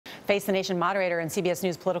Face the Nation moderator and CBS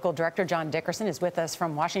News political director John Dickerson is with us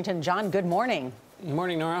from Washington. John, good morning. Good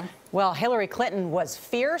morning, Nora. Well, Hillary Clinton was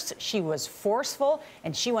fierce, she was forceful,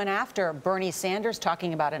 and she went after Bernie Sanders,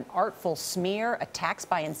 talking about an artful smear, attacks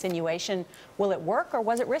by insinuation. Will it work, or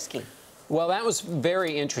was it risky? Well, that was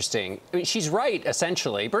very interesting. I mean, she's right,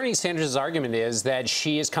 essentially. Bernie Sanders' argument is that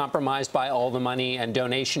she is compromised by all the money and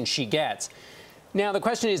donations she gets. Now, the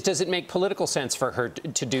question is, does it make political sense for her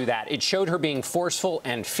to do that? It showed her being forceful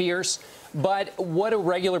and fierce. But what do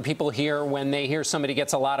regular people hear when they hear somebody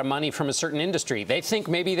gets a lot of money from a certain industry? They think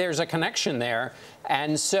maybe there's a connection there.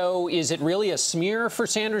 And so is it really a smear for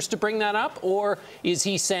Sanders to bring that up? Or is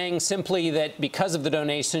he saying simply that because of the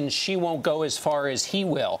donations, she won't go as far as he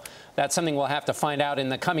will? That's something we'll have to find out in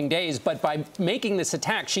the coming days. But by making this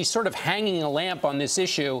attack, she's sort of hanging a lamp on this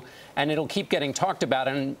issue, and it'll keep getting talked about.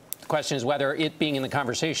 And the question is whether it being in the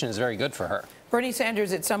conversation is very good for her. Bernie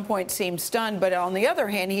Sanders at some point seemed stunned, but on the other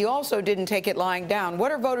hand, he also didn't take it lying down.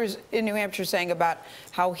 What are voters in New Hampshire saying about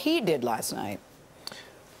how he did last night?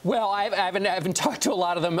 Well, I haven't talked to a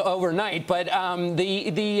lot of them overnight, but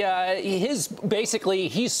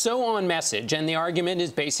he's so on message, and the argument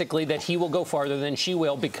is basically that he will go farther than she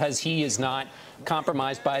will because he is not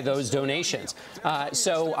compromised by those donations.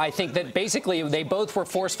 So I think that basically they both were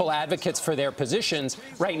forceful advocates for their positions.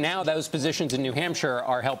 Right now, those positions in New Hampshire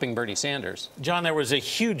are helping Bernie Sanders. John, there was a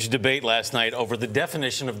huge debate last night over the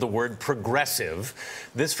definition of the word progressive.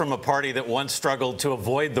 This from a party that once struggled to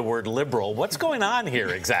avoid the word liberal. What's going on here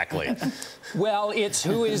exactly? Well, it's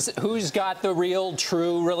who's got the real,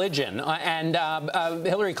 true religion. And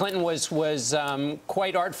Hillary Clinton was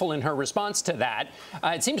quite artful in her response to that.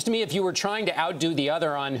 It seems to me if you were trying to outdo the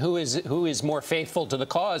other on who is more faithful to the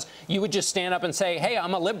cause, you would just stand up and say, hey,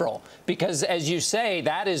 I'm a liberal. Because, as you say,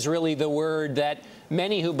 that is really the word that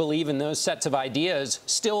many who believe in those sets of ideas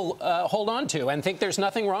still hold on to and think there's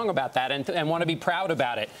nothing wrong about that and want to be proud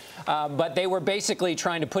about it. But they were basically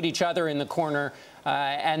trying to put each other in the corner.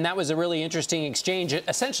 And that was a really interesting exchange,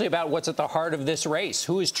 essentially about what's at the heart of this race.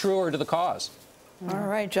 Who is truer to the cause? All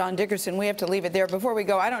right, John Dickerson, we have to leave it there. Before we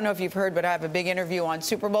go, I don't know if you've heard, but I have a big interview on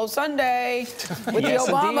Super Bowl Sunday with Yes,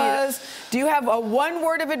 the Obamas. indeed. Do you have a one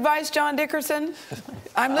word of advice, John Dickerson?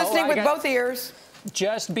 I'm listening with both ears.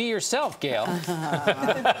 Just be yourself, Gail.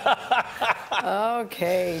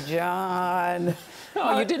 Okay, John.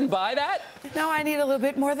 Oh, you didn't buy that? No, I need a little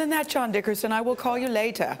bit more than that, John Dickerson. I will call you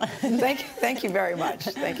later. Thank you very much.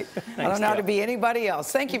 Thank you. I don't know how to be anybody else.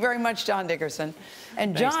 Thank you very much, John Dickerson.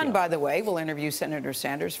 And John, by the way, will interview Senator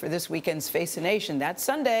Sanders for this weekend's Face the Nation. That's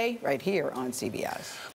Sunday, right here on CBS.